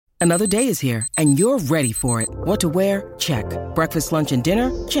Another day is here, and you're ready for it. What to wear? Check. Breakfast, lunch, and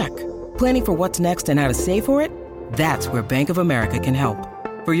dinner? Check. Planning for what's next and how to save for it? That's where Bank of America can help.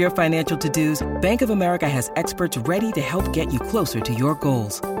 For your financial to-dos, Bank of America has experts ready to help get you closer to your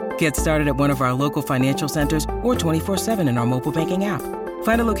goals. Get started at one of our local financial centers or 24/7 in our mobile banking app.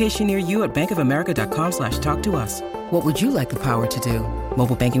 Find a location near you at bankofamerica.com/talktous. What would you like the power to do?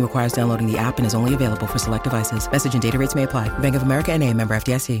 Mobile banking requires downloading the app and is only available for select devices. Message and data rates may apply. Bank of America N.A., member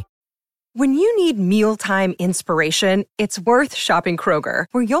FDIC. When you need mealtime inspiration, it's worth shopping Kroger,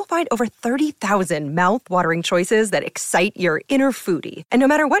 where you'll find over 30,000 mouth-watering choices that excite your inner foodie. And no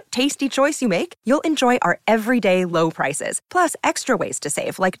matter what tasty choice you make, you'll enjoy our everyday low prices, plus extra ways to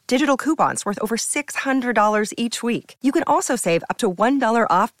save, like digital coupons worth over $600 each week. You can also save up to $1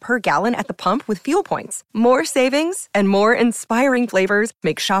 off per gallon at the pump with fuel points. More savings and more inspiring flavors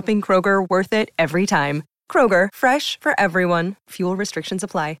make shopping Kroger worth it every time. Kroger, fresh for everyone. Fuel restrictions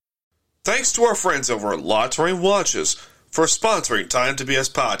apply. Thanks to our friends over at La Terrain Watches for sponsoring Time to BS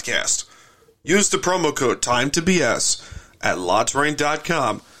podcast. Use the promo code TIME2BS at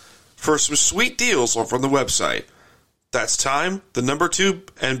LaTerrain.com for some sweet deals over on the website. That's time, the number 2,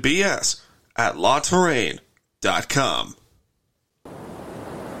 and BS at LaTerrain.com.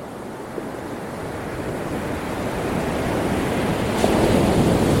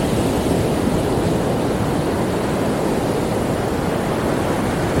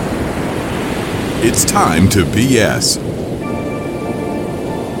 It's time to BS.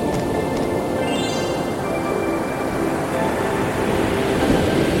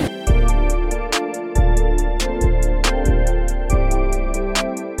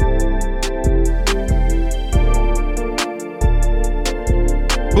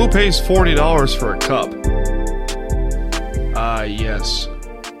 Who pays $40 for a cup? Ah, yes.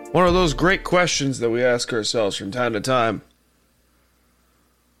 One of those great questions that we ask ourselves from time to time.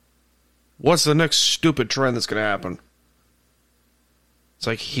 What's the next stupid trend that's going to happen? It's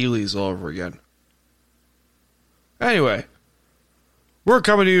like Heelys all over again. Anyway, we're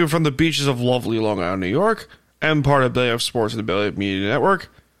coming to you from the beaches of lovely Long Island, New York, and part of Belly Up Sports and the Belly Up Media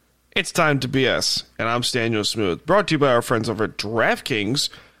Network. It's time to BS, and I'm Staniel Smooth. Brought to you by our friends over at DraftKings.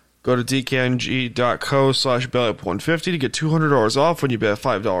 Go to dkng.co/bellyup150 to get $200 off when you bet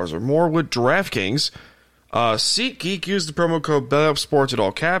 $5 or more with DraftKings. SeatGeek, use the promo code BellyUpSports at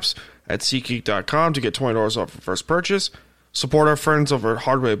all caps at SeatGeek.com to get $20 off your first purchase. Support our friends over at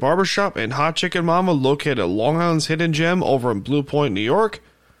Hardway Barbershop and Hot Chicken Mama, located at Long Island's Hidden Gem over in Blue Point, New York.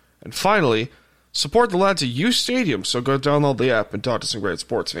 And finally, support the lads at U Stadium, so go download the app and talk to some great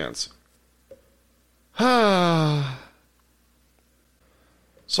sports fans. So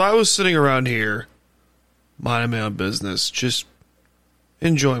I was sitting around here, minding my own business, just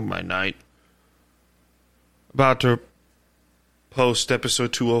enjoying my night. About to post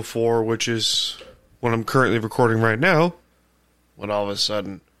episode 204, which is what I'm currently recording right now, when all of a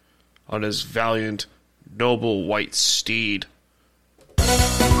sudden, on his valiant, noble white steed,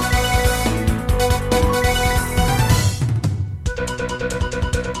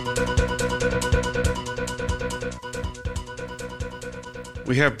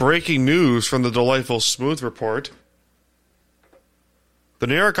 we have breaking news from the delightful Smooth Report. The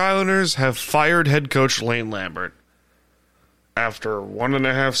New York Islanders have fired head coach Lane Lambert. After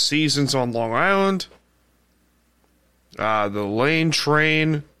 1.5 seasons on Long Island, the Lane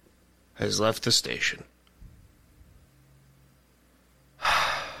train has left the station.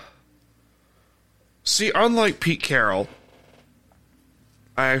 See, unlike Pete Carroll,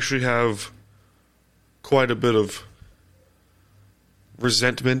 I actually have quite a bit of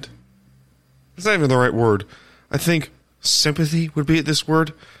resentment. It's not even the right word. I think sympathy would be this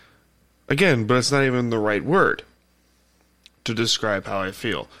word. Again, but it's not even the right word to describe how I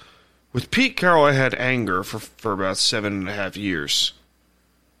feel. With Pete Carroll, I had anger for about 7.5 years.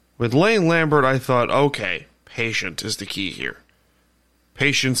 With Lane Lambert, I thought, okay, patience is the key here.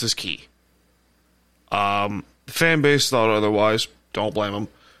 Patience is key. The fan base thought otherwise. Don't blame them.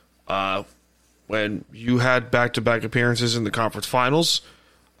 When you had back-to-back appearances in the conference finals,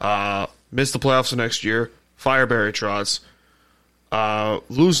 missed the playoffs the next year, fire Barry Trotz,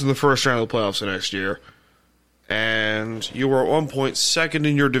 lose in the first round of the playoffs the next year, and you were at one point second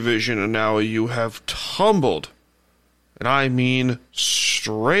in your division, and now you have tumbled, and I mean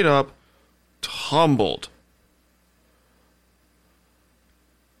straight up tumbled,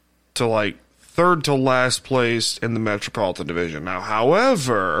 to like third to last place in the Metropolitan Division. Now,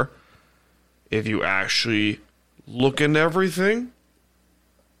 however, if you actually look into everything,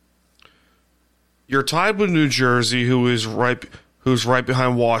 you're tied with New Jersey, who's right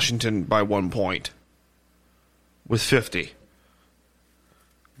behind Washington by 1 point with 50.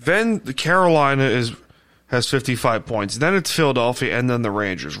 Then the Carolina has 55 points. Then it's Philadelphia, and then the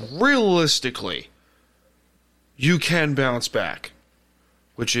Rangers. Realistically, you can bounce back,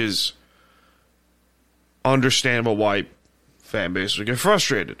 which is understandable why fan bases would get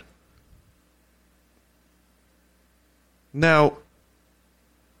frustrated. Now,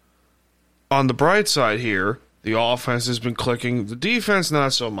 on the bright side here, the offense has been clicking. The defense,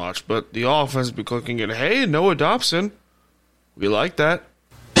 not so much, but the offense has been clicking. And hey, Noah Dobson, we like that.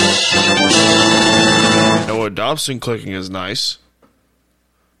 Noah Dobson clicking is nice.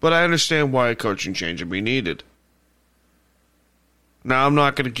 But I understand why a coaching change would be needed. Now, I'm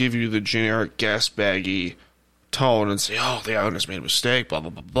not going to give you the generic gas baggy tone and say, oh, the owner's made a mistake, blah,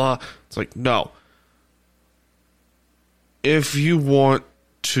 blah, blah, blah. It's like, no. If you want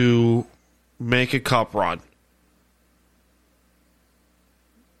to make a cup run,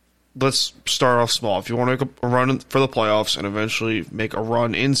 let's start off small. If you want to make a run for the playoffs and eventually make a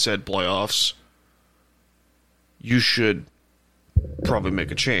run in said playoffs, you should probably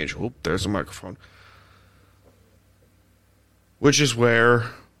make a change. Oop, there's a microphone. Which is where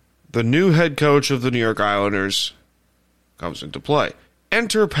the new head coach of the New York Islanders comes into play.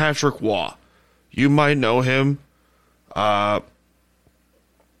 Enter Patrick Waugh. You might know him.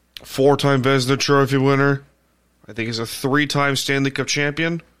 Four-time Vezina Trophy winner. I think he's a three-time Stanley Cup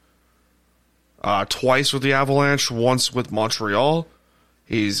champion. Twice with the Avalanche, once with Montreal.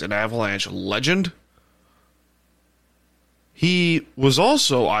 He's an Avalanche legend. He was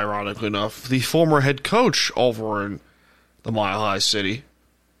also, ironically enough, the former head coach over in the Mile High City.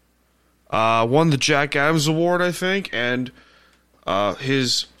 Won the Jack Adams Award, I think, and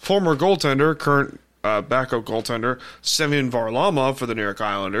his former goaltender, current backup goaltender, Semyon Varlamov for the New York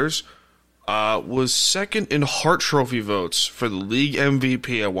Islanders, was second in Hart Trophy votes for the league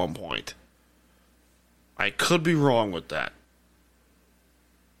MVP at one point. I could be wrong with that.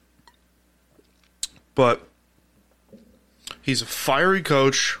 But he's a fiery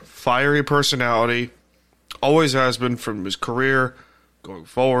coach, fiery personality, always has been from his career going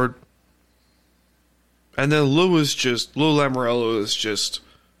forward. And then Lou Lamoriello is just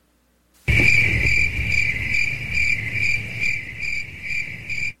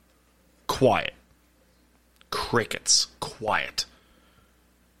quiet. Crickets. Quiet.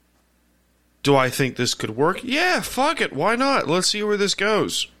 Do I think this could work? Yeah, fuck it. Why not? Let's see where this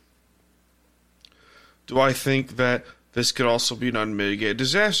goes. Do I think that this could also be an unmitigated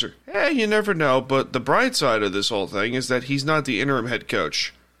disaster? You never know, but the bright side of this whole thing is that he's not the interim head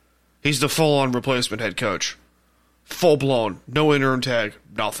coach. He's the full-on replacement head coach. Full-blown. No interim tag.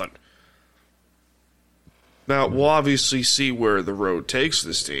 Nothing. Now, we'll obviously see where the road takes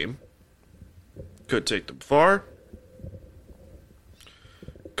this team. Could take them far.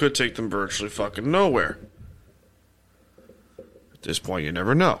 Could take them virtually fucking nowhere. At this point, you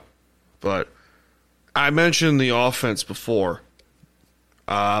never know. But I mentioned the offense before.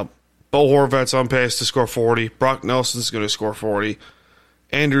 Bo Horvat's on pace to score 40. Brock Nelson's going to score 40.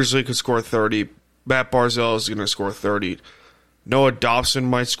 Anders Lee could score 30. Matt Barzal is going to score 30. Noah Dobson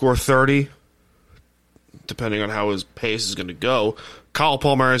might score 30, depending on how his pace is going to go. Kyle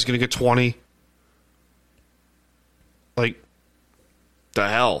Palmieri is going to get 20. Like, the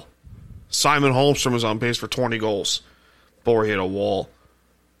hell. Simon Holmstrom is on pace for 20 goals before he hit a wall.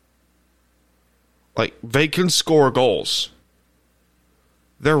 Like, they can score goals.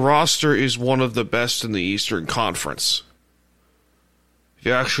 Their roster is one of the best in the Eastern Conference. If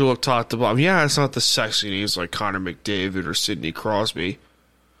you actually look top to bottom, yeah, it's not the sexy names like Connor McDavid or Sidney Crosby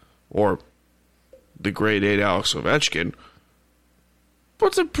or the grade 8 Alex Ovechkin, but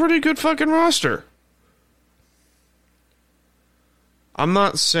it's a pretty good fucking roster. I'm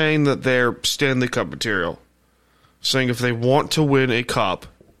not saying that they're Stanley Cup material. I'm saying if they want to win a cup,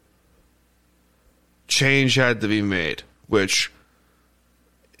 change had to be made, which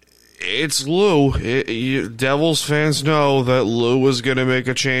it's Lou. Devils fans know that Lou was going to make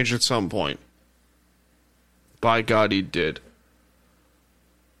a change at some point. By God, he did.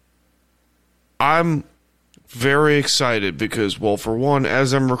 I'm very excited because, well, for one,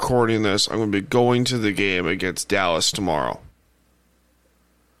 as I'm recording this, I'm going to be going to the game against Dallas tomorrow.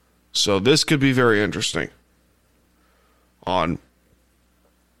 So this could be very interesting on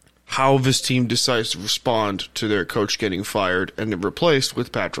how this team decides to respond to their coach getting fired and then replaced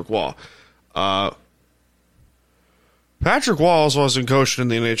with Patrick Waugh. Patrick Waugh also hasn't coached in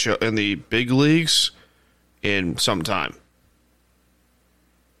the NHL in the big leagues in some time.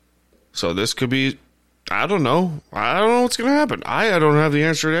 So this could be, I don't know. I don't know what's going to happen. I don't have the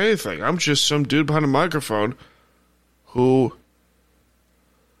answer to anything. I'm just some dude behind a microphone who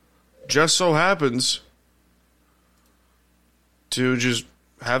just so happens to just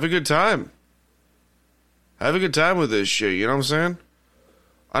have a good time. Have a good time with this shit, you know what I'm saying?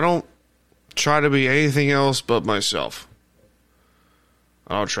 I don't try to be anything else but myself.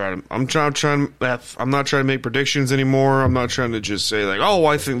 I'm not trying to make predictions anymore. I'm not trying to just say like, oh,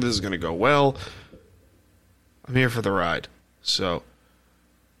 I think this is going to go well. I'm here for the ride. So,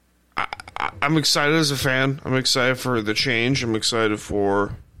 I'm excited as a fan. I'm excited for the change. I'm excited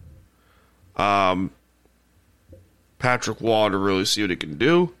for Patrick Waugh to really see what he can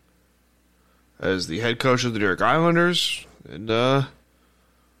do as the head coach of the New York Islanders. And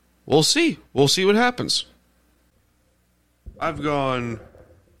we'll see. We'll see what happens. I've gone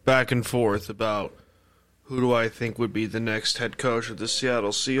back and forth about who do I think would be the next head coach of the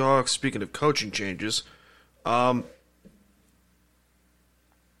Seattle Seahawks. Speaking of coaching changes, my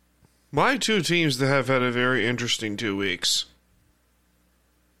two teams that have had a very interesting 2 weeks.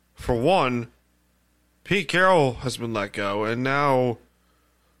 For one, Pete Carroll has been let go, and now,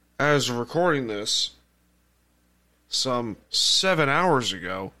 as of recording this, some 7 hours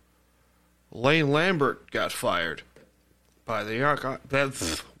ago, Lane Lambert got fired by the York.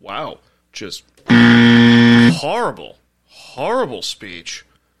 Wow, just horrible speech.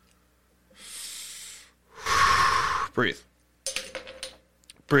 Breathe.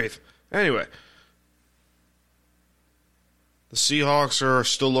 Anyway, the Seahawks are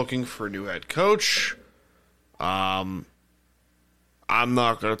still looking for a new head coach. I'm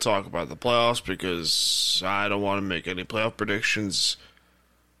not going to talk about the playoffs because I don't want to make any playoff predictions.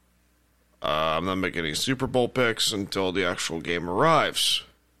 I'm not making any Super Bowl picks until the actual game arrives.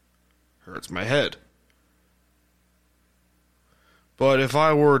 Hurts my head. But if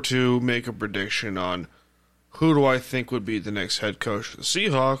I were to make a prediction on who do I think would be the next head coach of the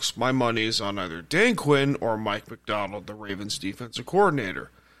Seahawks, my money is on either Dan Quinn or Mike McDonald, the Ravens defensive coordinator.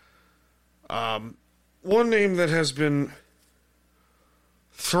 One name that has been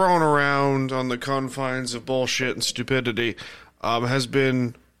thrown around on the confines of bullshit and stupidity has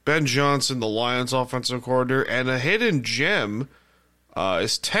been Ben Johnson, the Lions offensive coordinator, and a hidden gem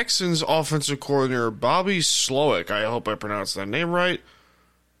is Texans offensive coordinator Bobby Slowick. I hope I pronounced that name right.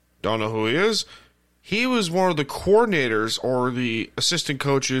 Don't know who he is. He was one of the coordinators or the assistant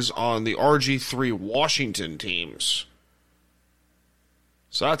coaches on the RG3 Washington teams.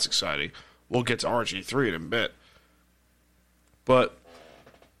 So that's exciting. We'll get to RG3 in a bit. But,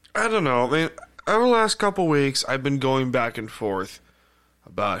 I don't know. I mean, over the last couple weeks, I've been going back and forth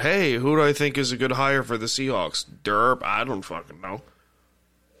about, hey, who do I think is a good hire for the Seahawks? Derp, I don't fucking know.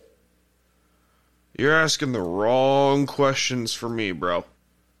 You're asking the wrong questions for me, bro.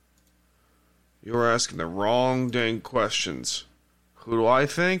 You're asking the wrong dang questions. Who do I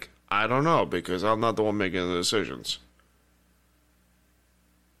think? I don't know, because I'm not the one making the decisions.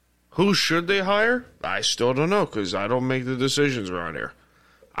 Who should they hire? I still don't know, because I don't make the decisions around here.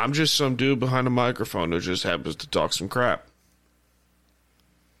 I'm just some dude behind a microphone who just happens to talk some crap.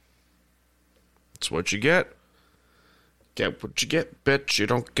 That's what you get. Get what you get, bitch. You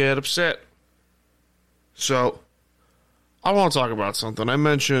don't get upset. So, I want to talk about something. I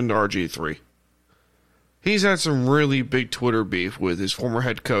mentioned RG3. He's had some really big Twitter beef with his former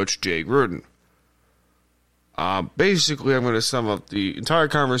head coach, Jay Gruden. Basically, I'm going to sum up the entire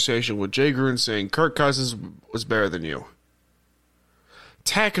conversation with Jay Gruden saying Kirk Cousins was better than you.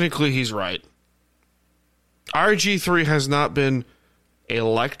 Technically, he's right. RG3 has not been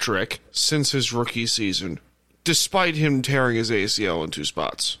electric since his rookie season, despite him tearing his ACL in 2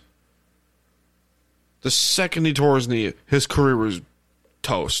 spots. The second he tore his knee, his career was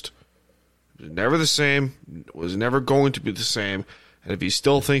toast. It was never the same, was never going to be the same, and if he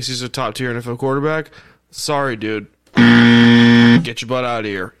still thinks he's a top-tier NFL quarterback, sorry, dude. Get your butt out of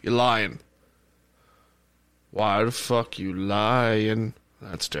here. You're lying. Why the fuck you lying?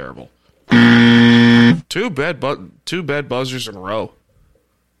 That's terrible. Two bad buzzers in a row.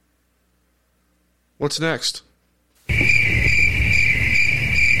 What's next?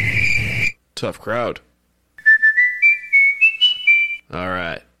 Tough crowd. All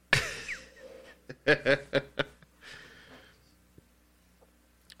right. I've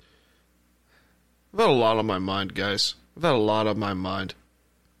had a lot on my mind, guys. I've had a lot on my mind.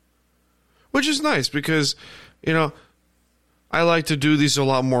 Which is nice because, you know, I like to do these a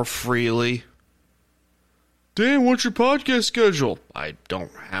lot more freely. Dan, what's your podcast schedule? I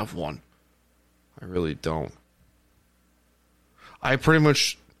don't have one. I really don't. I pretty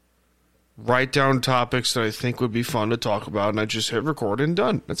much write down topics that I think would be fun to talk about, and I just hit record and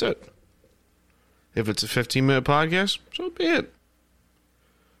done. That's it. If it's a 15-minute podcast, so be it.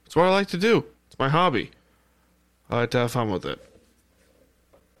 It's what I like to do. It's my hobby. I like to have fun with it.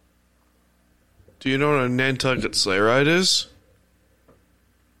 Do you know what a Nantucket sleigh ride is?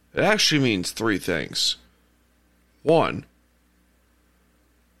 It actually means three things. One,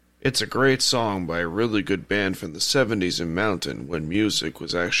 it's a great song by a really good band from the 70s in Mountain when music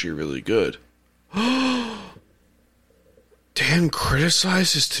was actually really good. Dan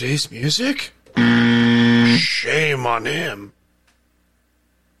criticizes today's music? Shame on him.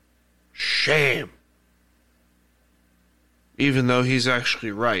 Shame. Even though he's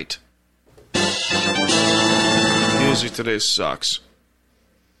actually right. Music today sucks.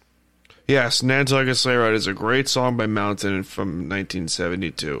 Yes, Nantucket Sleigh Ride is a great song by Mountain from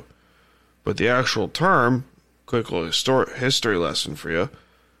 1972. But the actual term, quick little history lesson for you,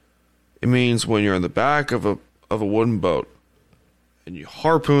 it means when you're in the back of a wooden boat and you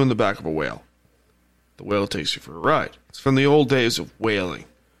harpoon the back of a whale. The whale takes you for a ride. It's from the old days of whaling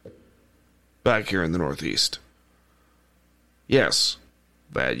back here in the Northeast. Yes,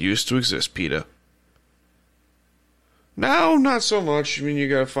 that used to exist, PETA. No, not so much. I mean, you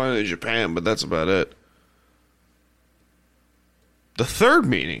gotta find it in Japan, but that's about it. The third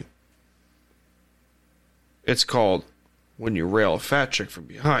meaning, it's called when you rail a fat chick from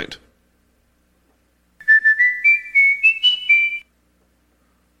behind.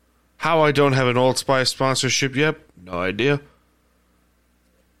 How I don't have an Old Spice sponsorship yet? No idea.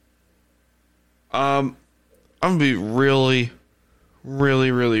 I'm gonna be really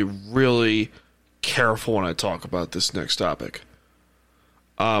careful when I talk about this next topic.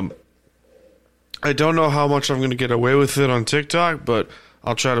 I don't know how much I'm going to get away with it on TikTok, but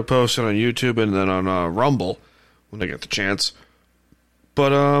I'll try to post it on YouTube and then on Rumble when I get the chance.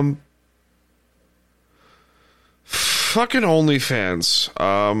 But, fucking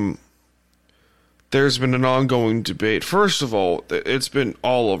OnlyFans. There's been an ongoing debate. First of all, it's been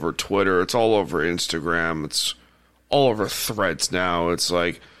all over Twitter. It's all over Instagram. It's all over Threads now. It's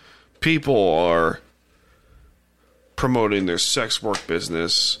like people are promoting their sex work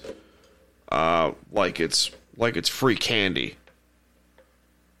business like it's free candy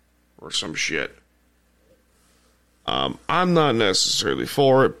or some shit. I'm not necessarily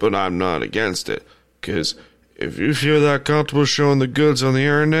for it, but I'm not against it. Because if you feel that comfortable showing the goods on the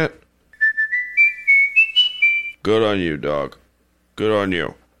internet, good on you, dog. Good on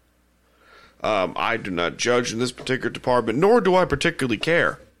you. I do not judge in this particular department, nor do I particularly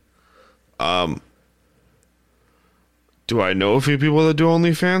care. Do I know a few people that do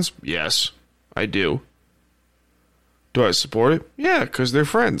OnlyFans? Yes, I do. Do I support it? Yeah, because they're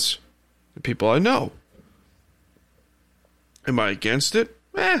friends. The people I know. Am I against it?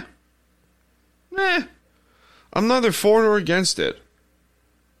 I'm neither for nor against it.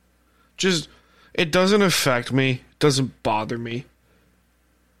 Just, it doesn't affect me. It doesn't bother me.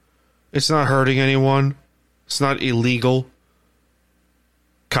 It's not hurting anyone. It's not illegal.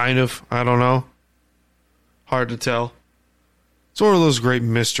 Kind of. I don't know. Hard to tell. It's one of those great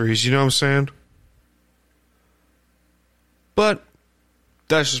mysteries, you know what I'm saying? But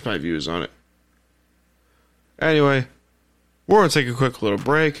that's just my views on it. Anyway, we're going to take a quick little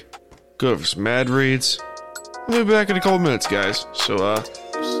break. Go for some ad reads. We'll be back in a couple minutes, guys. So,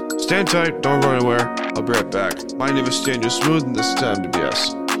 stand tight. Don't go anywhere. I'll be right back. My name is Staniel Smooth, and this is Time to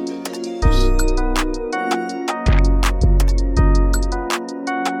BS.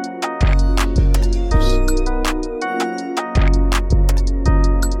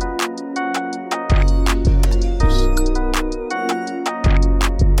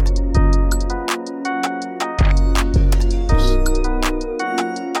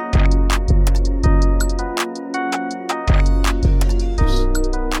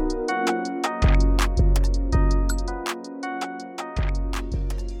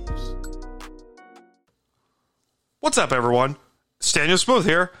 What's up, everyone? Staniel Smooth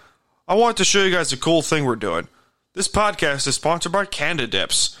here. I wanted to show you guys a cool thing we're doing. This podcast is sponsored by Canada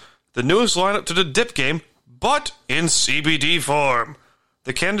Dips, the newest lineup to the dip game, but in CBD form.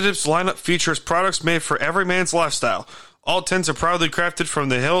 The Canada Dips lineup features products made for every man's lifestyle. All tins are proudly crafted from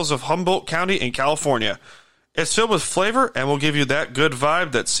the hills of Humboldt County in California. It's filled with flavor and will give you that good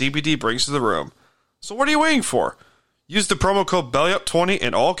vibe that CBD brings to the room. So what are you waiting for? Use the promo code BELLYUP20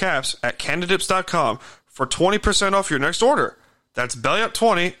 in all caps at CanadaDips.com for 20% off your next order. That's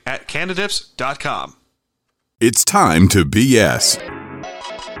BELLYUP20 at CanadaDips.com. It's time to BS.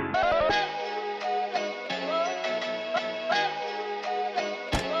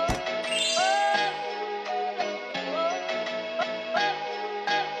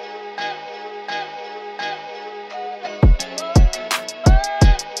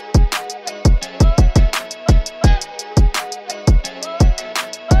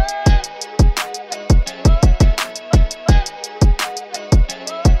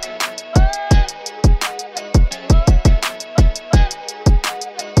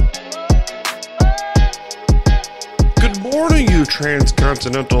 two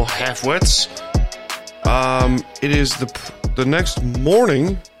transcontinental half-wits. It is the next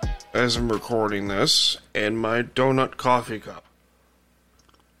morning as I'm recording this, and my donut coffee cup.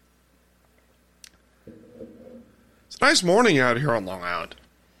 It's a nice morning out here on Long Island.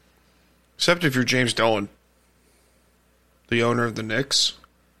 Except if you're James Dolan, the owner of the Knicks.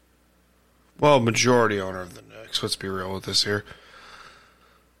 Well, majority owner of the Knicks. Let's be real with this here.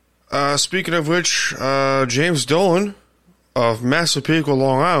 Speaking of which, James Dolan of Massapequa,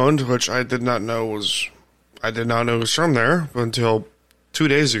 Long Island, which I did not know was from there until 2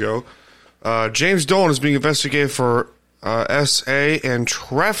 days ago. James Dolan is being investigated for SA and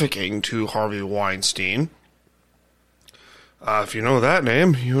trafficking to Harvey Weinstein. If you know that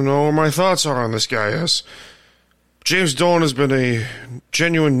name, you know where my thoughts are on this guy, yes. James Dolan has been a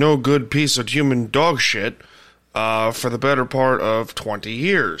genuine no-good piece of human dog shit for the better part of 20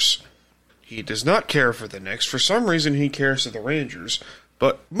 years. He does not care for the Knicks. For some reason, he cares for the Rangers.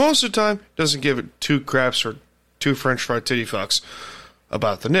 But most of the time, doesn't give it two craps or two French fried titty fucks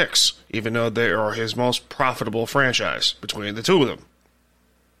about the Knicks, even though they are his most profitable franchise between the two of them.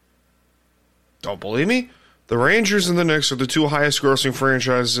 Don't believe me? The Rangers and the Knicks are the two highest grossing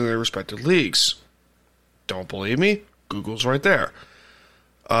franchises in their respective leagues. Don't believe me? Google's right there.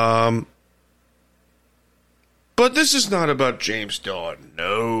 But this is not about James Dolan.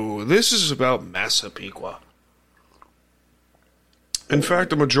 No, this is about Massapequa. In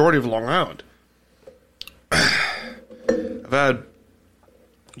fact, the majority of Long Island. I've had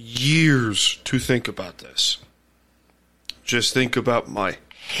years to think about this. Just think about my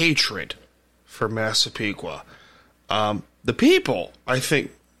hatred for Massapequa. The people, I think,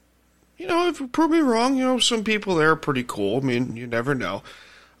 if you prove me wrong, some people there are pretty cool. I mean, you never know.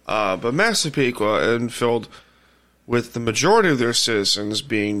 But Massapequa, and filled with the majority of their citizens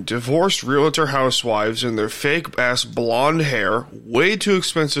being divorced realtor housewives in their fake-ass blonde hair, way too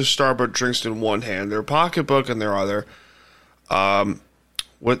expensive Starbucks drinks in one hand, their pocketbook in their other, filled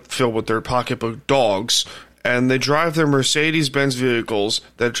with their pocketbook dogs, and they drive their Mercedes-Benz vehicles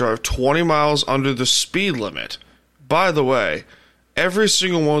that drive 20 miles under the speed limit. By the way, every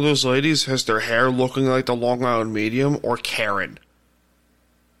single one of those ladies has their hair looking like the Long Island Medium or Karen.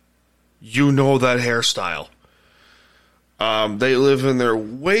 You know that hairstyle. They live in their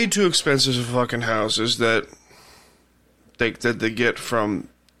way too expensive fucking houses that they get from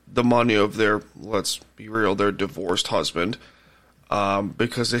the money of their, let's be real, their divorced husband.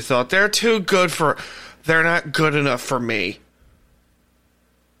 Because they thought they're not good enough for me.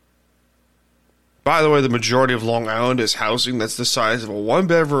 By the way, the majority of Long Island is housing that's the size of a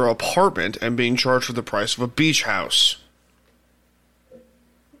one-bedroom apartment and being charged for the price of a beach house.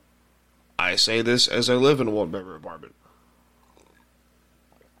 I say this as I live in a one-bedroom apartment.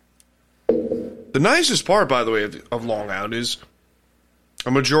 The nicest part, by the way, of Long Island is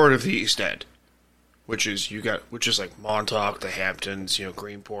a majority of the East End, which is like Montauk, the Hamptons,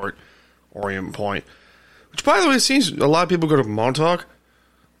 Greenport, Orient Point. Which, by the way, it seems a lot of people go to Montauk.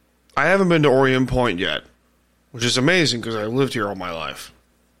 I haven't been to Orient Point yet, which is amazing because I lived here all my life.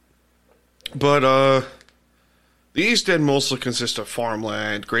 But the East End mostly consists of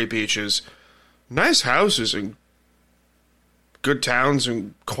farmland, great beaches, nice houses, and good towns,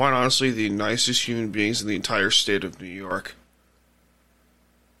 and quite honestly, the nicest human beings in the entire state of New York.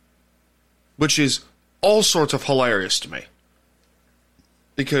 Which is all sorts of hilarious to me.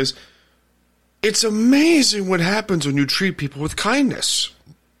 Because it's amazing what happens when you treat people with kindness.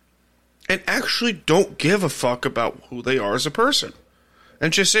 And actually don't give a fuck about who they are as a person.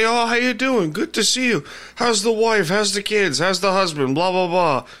 And just say, oh, how you doing? Good to see you. How's the wife? How's the kids? How's the husband? Blah, blah,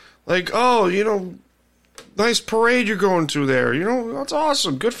 blah. Like, oh, nice parade you're going to there. That's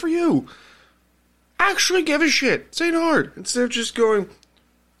awesome. Good for you. Actually give a shit. It ain't hard. Instead of just going,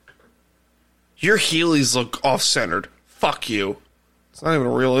 your Heelys look off-centered. Fuck you. It's not even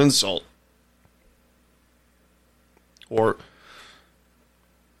a real insult. Or,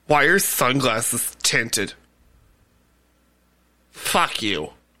 why are your sunglasses tinted? Fuck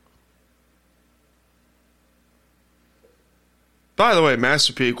you. By the way,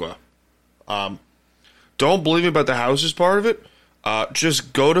 Massapequa. Don't believe me about the houses part of it.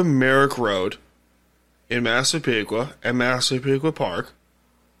 Just go to Merrick Road in Massapequa and Massapequa Park.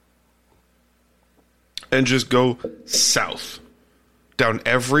 And just go south. Down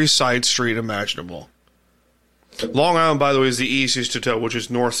every side street imaginable. Long Island, by the way, is the easiest to tell, which is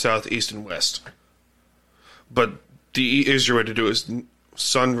north, south, east, and west. But the easier way to do it is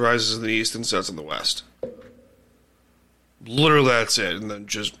sun rises in the east and sets in the west. Literally, that's it. And then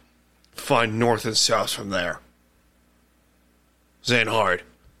just find north and south from there. This ain't hard.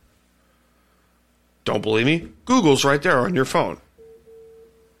 Don't believe me? Google's right there on your phone.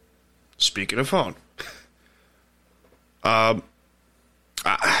 Speaking of phone.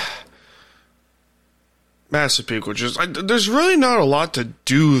 Massapequa, there's really not a lot to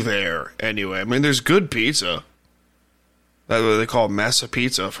do there anyway. I mean, there's good pizza. That's what they call Massa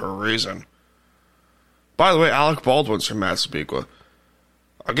Pizza for a reason. By the way, Alec Baldwin's from Massapequa.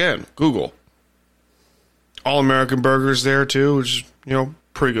 Again, Google. All-American Burgers there, too, which is,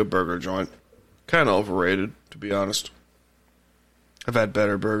 pretty good burger joint. Kind of overrated, to be honest. I've had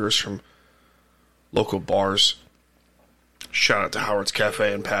better burgers from local bars. Shout out to Howard's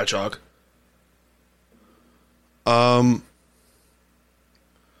Cafe in Patchogue.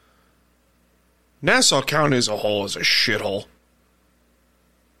 Nassau County as a whole is a shithole.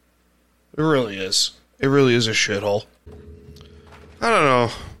 It really is. It really is a shithole. I don't know.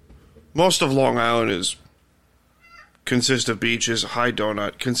 Most of Long Island consists of beaches. High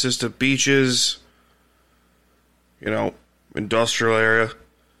Donut consists of beaches. Industrial area.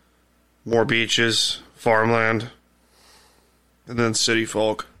 More beaches. Farmland. And then city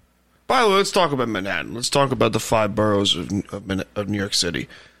folk. By the way, let's talk about Manhattan. Let's talk about the 5 boroughs of New York City.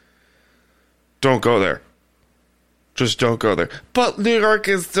 Don't go there. Just don't go there. But New York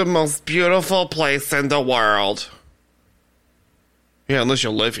is the most beautiful place in the world. Yeah, unless you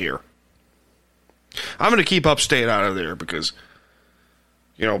live here. I'm going to keep upstate out of there because,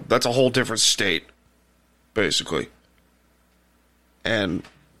 that's a whole different state, basically. And,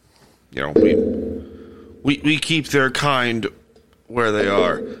 we keep their kind where they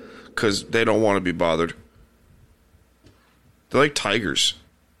are because they don't want to be bothered. They're like tigers.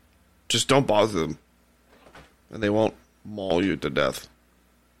 Just don't bother them. And they won't maul you to death.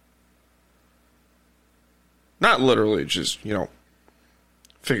 Not literally, just,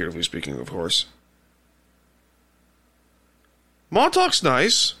 figuratively speaking, of course. Montauk's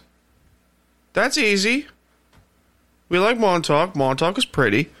nice. That's easy. We like Montauk. Montauk is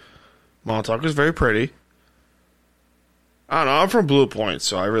pretty. Montauk is very pretty. I don't know, I'm from Blue Point,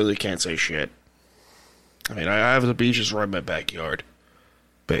 so I really can't say shit. I mean, I have the beaches right in my backyard.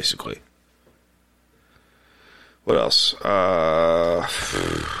 Basically. What else?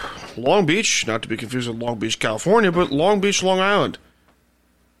 Long Beach, not to be confused with Long Beach, California, but Long Beach, Long Island.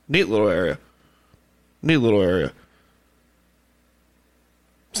 Neat little area.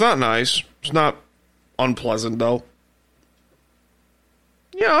 It's not nice. It's not unpleasant, though.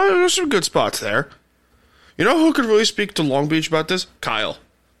 Yeah, there's some good spots there. You know who could really speak to Long Beach about this? Kyle.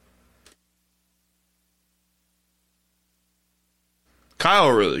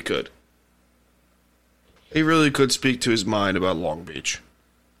 Kyle really could. He really could speak to his mind about Long Beach.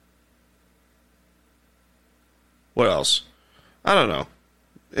 What else? I don't know.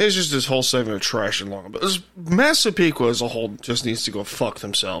 It's just this whole segment of trash in Long Beach. Massapequa as a whole just needs to go fuck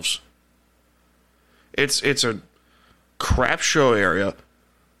themselves. It's a crap show area.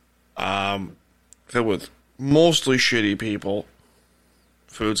 Filled with mostly shitty people.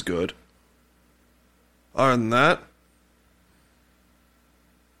 Food's good. Other than that,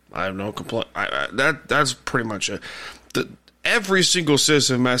 I have no complaint. That's pretty much it. Every single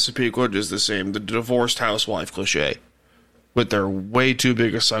citizen of Massapequa is the same. The divorced housewife cliche. With their way too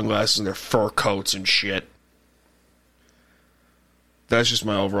big of sunglasses and their fur coats and shit. That's just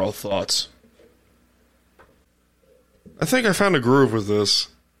my overall thoughts. I think I found a groove with this.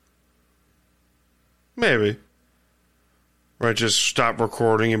 Maybe. Right, just stop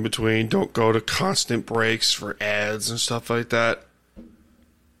recording in between. Don't go to constant breaks for ads and stuff like that.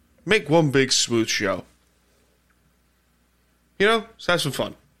 Make one big smooth show. Just have some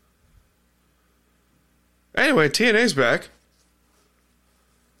fun. Anyway, TNA's back.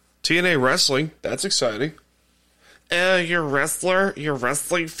 TNA Wrestling. That's exciting. You're a wrestler? You're a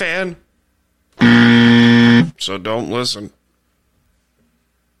wrestling fan? So don't listen.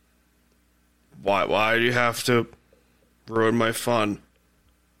 Why do you have to ruin my fun?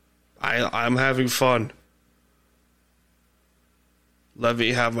 I'm having fun. Let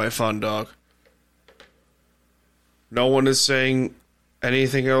me have my fun, dog. No one is saying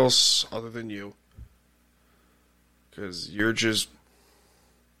anything else other than you. Because you're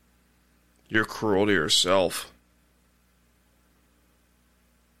cruel to yourself.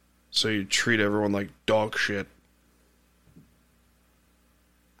 So you treat everyone like dog shit.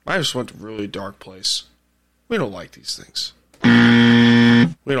 I just went to a really dark place. We don't like these things.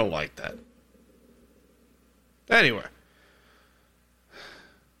 We don't like that. Anyway.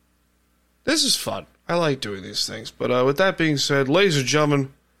 This is fun. I like doing these things. But with that being said, ladies and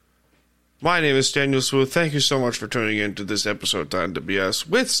gentlemen, my name is Staniel Smooth. Thank you so much for tuning in to this episode of Time to BS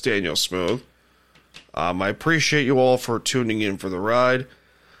with Staniel Smooth. I appreciate you all for tuning in for the ride.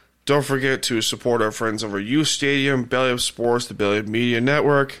 Don't forget to support our friends over U Stadium, Belly Up Sports, the Belly Up Media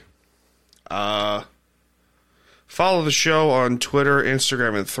Network. Follow the show on Twitter,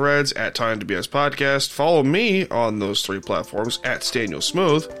 Instagram, and Threads at Time to BS Podcast. Follow me on those 3 platforms at Staniel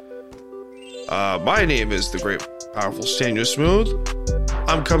Smooth. My name is the great, powerful Staniel Smooth.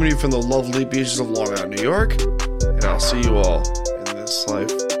 I'm coming to you from the lovely beaches of Long Island, New York, and I'll see you all in this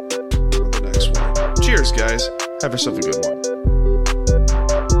life for the next one. Cheers, guys. Have yourself a good one.